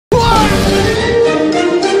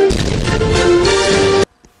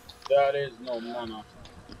There is no mana.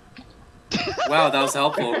 Wow, that was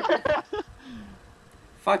helpful.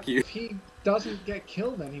 Fuck you. If he doesn't get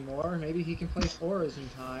killed anymore, maybe he can place auras in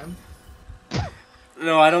time.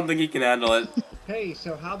 No, I don't think he can handle it. Hey,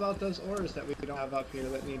 so how about those auras that we don't have up here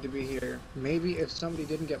that need to be here? Maybe if somebody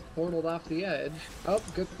didn't get portaled off the edge. Oh,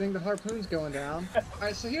 good thing the harpoon's going down.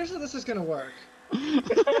 Alright, so here's how this is gonna work.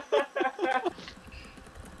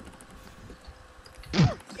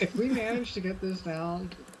 If we manage to get this down,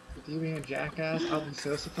 with you being a jackass, I'll be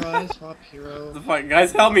so surprised. Swap hero. The fuck,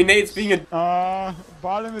 guys, help me! Nate's being a.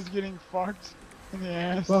 Bottom is getting fucked in the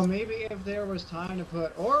ass. Well, maybe if there was time to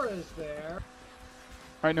put auras there.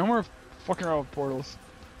 Alright, no more fucking around with portals.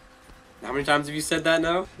 How many times have you said that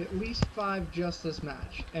now? At least 5 just this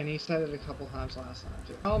match, and he said it a couple times last time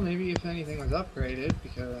too. Well, maybe if anything was upgraded,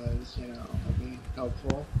 because, you know, that'd be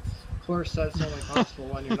helpful. Of course, that's only possible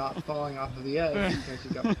when you're not falling off of the edge, because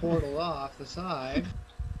you got portaled off the side.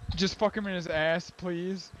 Just fuck him in his ass,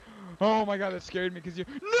 please. Oh my god, that scared me because you.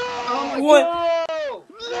 No! Oh my What?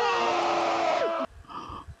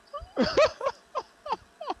 No!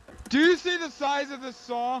 Do you see the size of this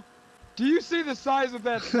saw? Do you see the size of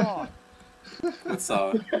that saw? What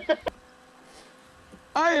saw?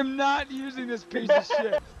 I am not using this piece of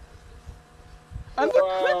shit. I look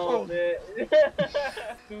crippled.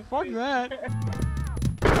 Fuck that.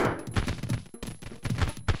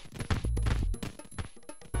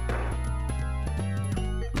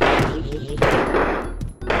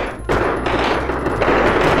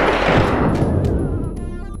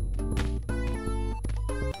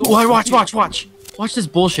 Watch! Watch this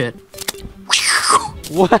bullshit.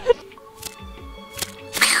 What?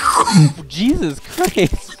 Jesus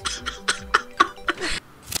Christ.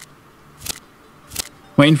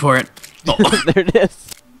 Waiting for it. There it is.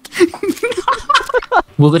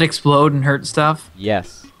 Will it explode and hurt stuff?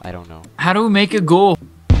 Yes. I don't know. How do we make a goal?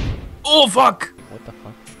 Oh, fuck! What the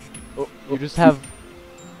fuck? Oh, you just have...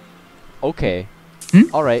 Okay.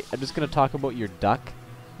 Alright, I'm just gonna talk about your duck,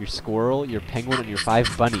 your squirrel, your penguin, and your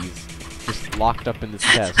 5 bunnies. Just locked up in this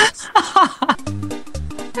chest.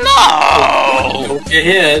 No! Don't get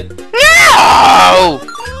hit. No!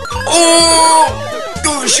 Oh!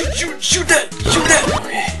 Go! Shoot that! Shoot that!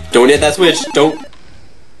 Okay. Don't hit that switch. Don't.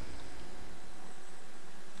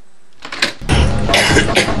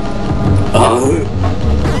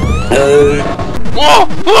 Whoa!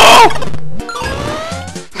 Whoa!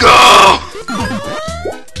 Go!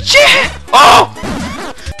 Shit! Oh!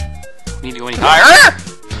 Need to go any higher?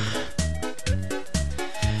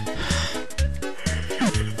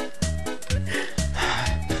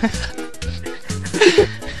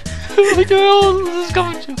 What the hell is this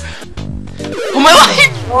coming to? Oh my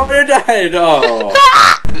life! Oh, they died! Oh!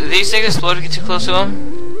 Did these things explode if you get too close to him?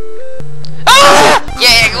 Ah!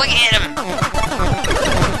 Yeah, go get him!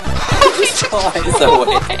 Flies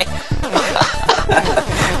away.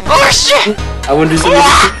 Oh shit! I want to do something.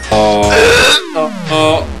 Oh.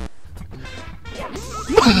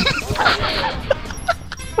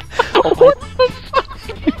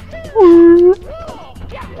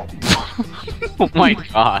 Oh my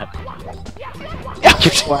god.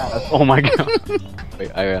 Oh my god.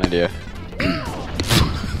 Wait, I got an idea.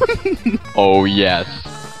 Oh yes.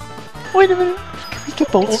 Wait a minute. Can we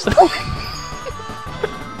get both?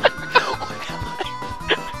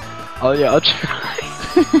 Oh yeah, I'll try.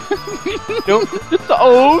 Nope.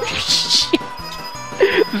 Oh shit.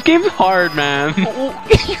 This game's hard, man. Oh,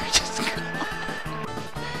 you're just.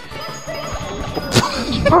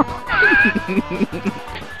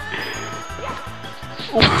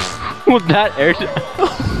 With that air.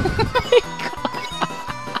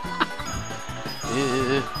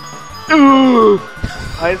 Oh my god.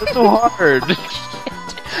 Why is it so hard?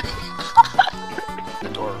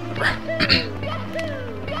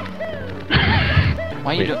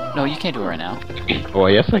 Why you do? No, you can't do it right now. Oh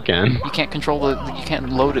yes, I can. You can't control the. You can't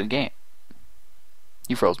load a game.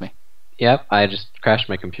 You froze me. Yep, I just crashed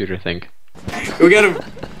my computer. Think. Go get him!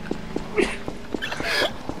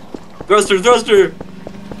 Thruster! Thruster!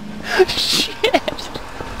 Shit!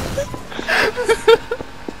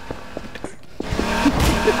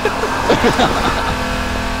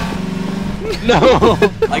 No!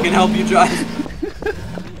 I can help you drive.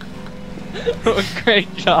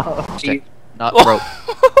 Great job. Not broke.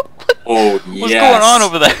 Oh, yes. What's going on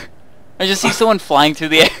over there? I just see someone flying through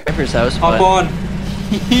the air. Ever's house. Hop on!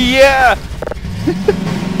 Yeah!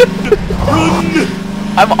 Run!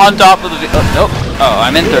 I'm on top of the. Oh, nope. Oh,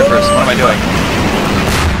 I'm in third person. What am I doing?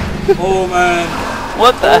 Oh man!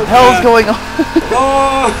 What the hell is going on?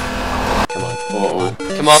 Oh! Come on. Oh.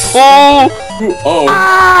 Come on. Oh! Oh!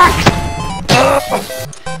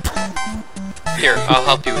 Here, I'll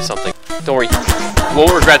help you with something. Don't worry.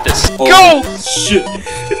 Won't regret this. Go! Shit.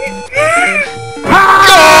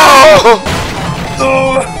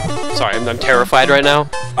 Go! Sorry, I'm terrified right now.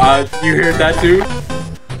 You heard that too?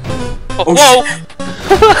 Oh, whoa!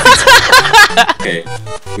 Okay,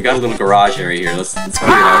 we got a little garage area here. Let's clear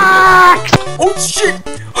it out a bit. Oh shit!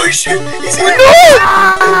 Oh shit! He's in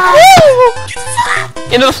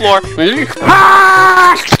No! Into the floor.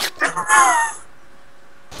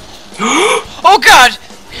 Oh god!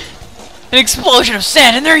 An explosion of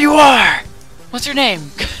sand, and there you are! What's your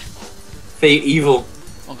name? Fate Evil.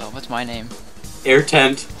 Oh god, what's my name? Air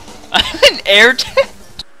tent. I'm an air tent?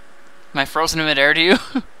 Am I frozen in midair to you?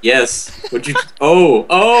 Yes. What'd you? Oh!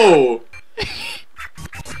 Oh!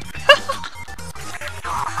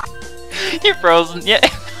 You're frozen. Yeah.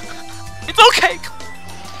 It's okay.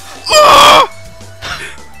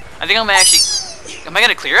 I think I'm actually. Am I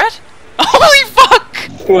gonna clear it? Holy fuck!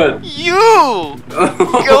 What? You!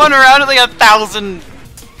 Going around at like 1,000.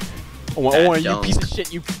 Oh, you piece of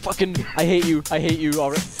shit! You fucking! I hate you! I hate you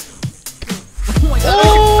already! Oh my god!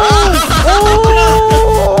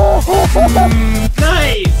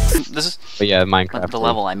 Nice! This is But yeah, Minecraft. the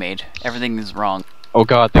level I made. Everything is wrong. Oh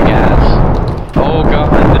god, the gas! Oh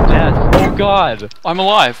god, the death! Oh god! I'm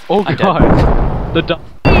alive. Oh I'm god! The dead.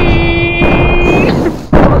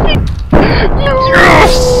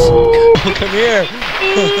 Yes! Come here!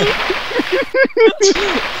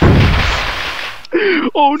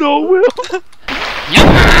 Oh no, Will!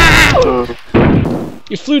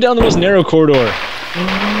 You flew down the most narrow corridor.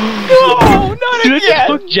 No, not again! Did I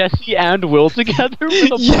put Jesse and Will together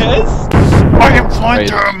with a Yes! I am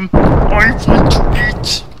Phantom! I'm Phantom!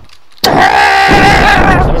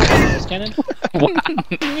 Cannon? What do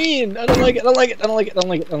you mean? I don't like it, I don't like it, I don't like it, I don't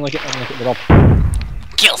like it, I don't like it, I don't like it at all.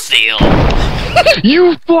 Kill steal!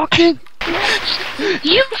 You fucking bitch!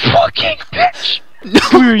 You fucking bitch!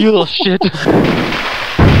 Come here, you little shit!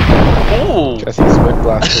 Oh! Jesse's Wick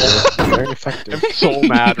Blaster is very effective. I'm so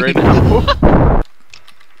mad right now.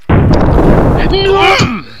 No!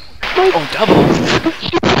 Oh, double!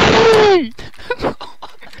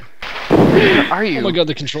 Where are you? Oh my god,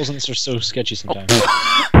 the controls on this are so sketchy sometimes.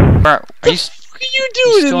 Are you What are you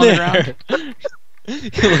doing in there?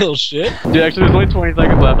 You little shit. Dude, actually, there's only 20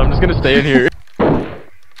 seconds left. I'm just gonna stay in here.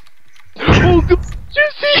 Oh, God,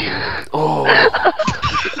 Jesse! Oh.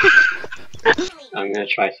 I'm gonna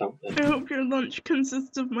try something. I hope your lunch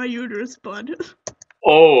consists of my uterus blood.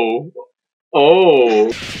 Oh!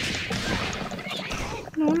 Oh!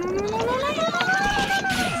 No, no, no, no, no,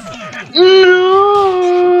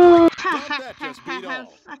 no, No!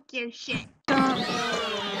 fuck your shit.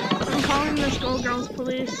 I'm calling the Skullgirls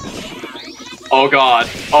police. Oh god!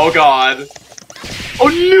 Oh god! Oh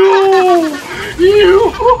no! No!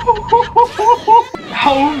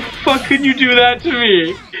 How the fuck could you do that to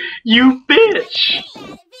me? You bitch!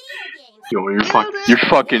 Yo, you're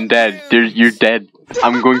fucking dead. You're dead.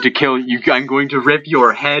 I'm going to kill you. I'm going to rip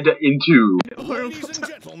your head in two. Horrible.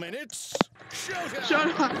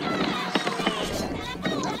 Shut up.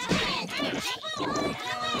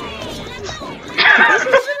 This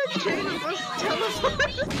isn't a chain of us telephone.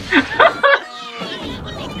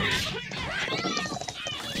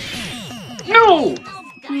 No!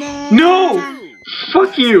 No!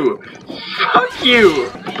 Fuck you! Fuck you!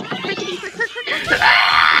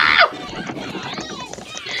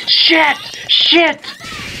 Shit! Shit!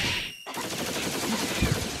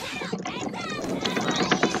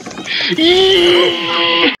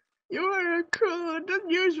 You are a cruel and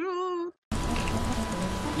unusual.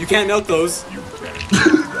 You can't milk those.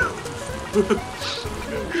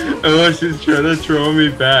 Oh, she's trying to throw me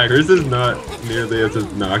back. Hers is not nearly as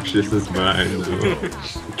obnoxious as mine, though.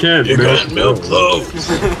 You can't milk those.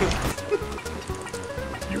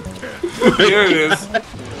 Here it is.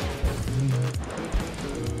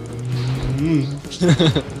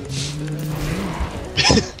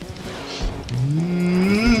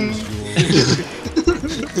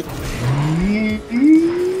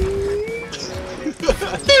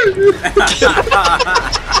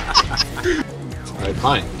 Alright,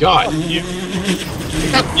 fine. God, you.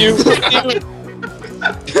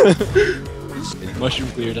 Mushroom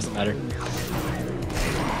clear, doesn't matter.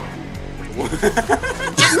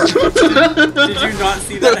 Did you not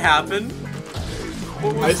see that happen?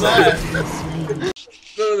 What was that?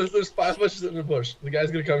 No, there's 5 bushes in the bush. The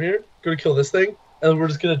guy's gonna come here, gonna kill this thing, and we're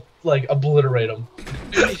just gonna, like, obliterate him.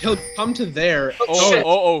 He'll come to there.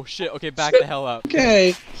 Oh, shit. Okay, back the hell up.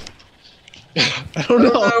 Okay. I don't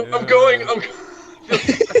know. I'm going.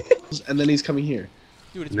 And then he's coming here.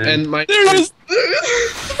 Dude, it's And my. There it is!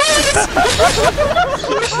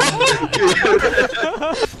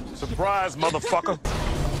 Surprise, motherfucker!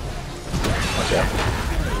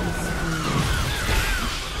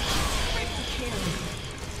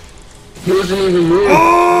 doesn't even move.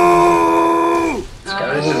 Oh!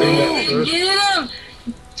 Get him!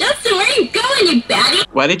 Justin, where are you going, you baddie?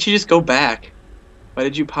 Why did you just go back? Why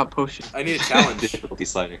did you pop potion? I need a challenge. Difficulty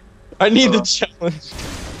slider. I need the challenge.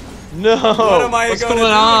 No. What am I What's gonna going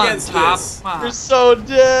do on, against Top? this? You're so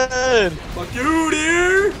dead. Fuck you,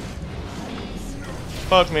 dear!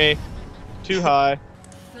 Fuck me. Too high.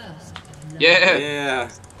 Yeah. Yeah.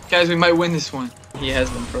 Guys, we might win this one. He has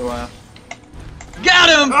them for a while. Got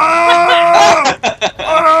him!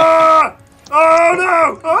 Oh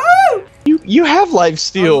no! Oh! You have life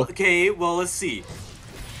steal. Okay, well, let's see.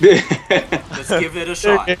 Let's give it a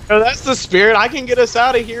shot. That's the spirit. I can get us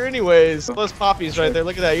out of here anyways. Plus Poppy's right there.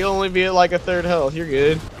 Look at that. You'll only be at like a third health. You're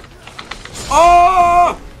good.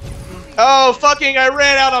 Oh! Oh, fucking, I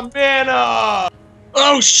ran out of mana.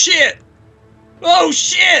 Oh shit! Oh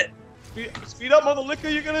shit! Speed up, mother liquor.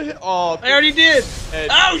 You're gonna hit. Oh, I already did. dead.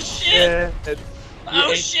 Oh shit! Dead.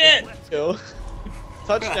 Oh shit! Kill.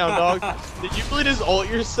 Touchdown, dog. Did you really just ult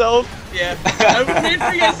yourself? Yeah. I was waiting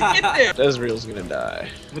for you guys to get there. Ezreal's gonna die.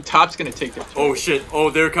 The Top's gonna take their turn. Oh shit! Oh,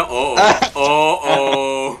 they're coming. Oh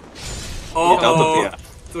oh. Oh oh.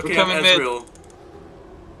 It's okay, We're coming I'm mid. Ezreal.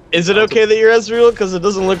 Is it okay that you're Ezreal? Because it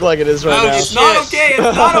doesn't look like it is right Oh, now. It's not okay.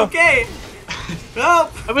 It's not okay.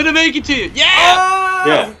 Help! I'm gonna make it to you. Yeah! Ah!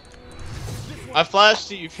 Yeah. I flashed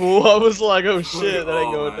to you, fool. I was like, oh shit, that ain't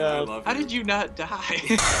Oh, going man, I down. love How you. did you not die?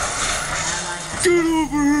 Get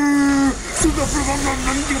over here!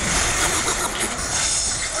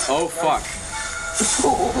 Oh fuck.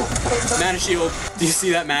 Mana shield. Do you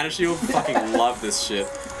see that mana shield? Fucking love this shit.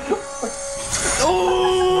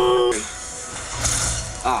 Oh!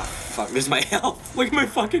 Ah, fuck. There's my health. Look at my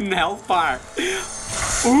fucking health bar.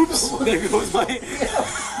 Oops. There goes my...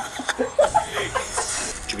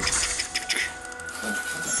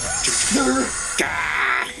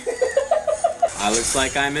 looks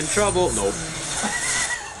like I'm in trouble. Nope.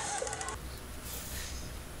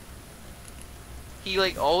 He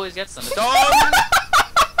like always gets them.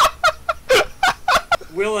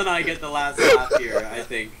 Will and I get the last laugh here, I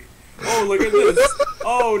think. Oh, look at this.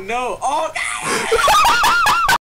 Oh no. Oh, God.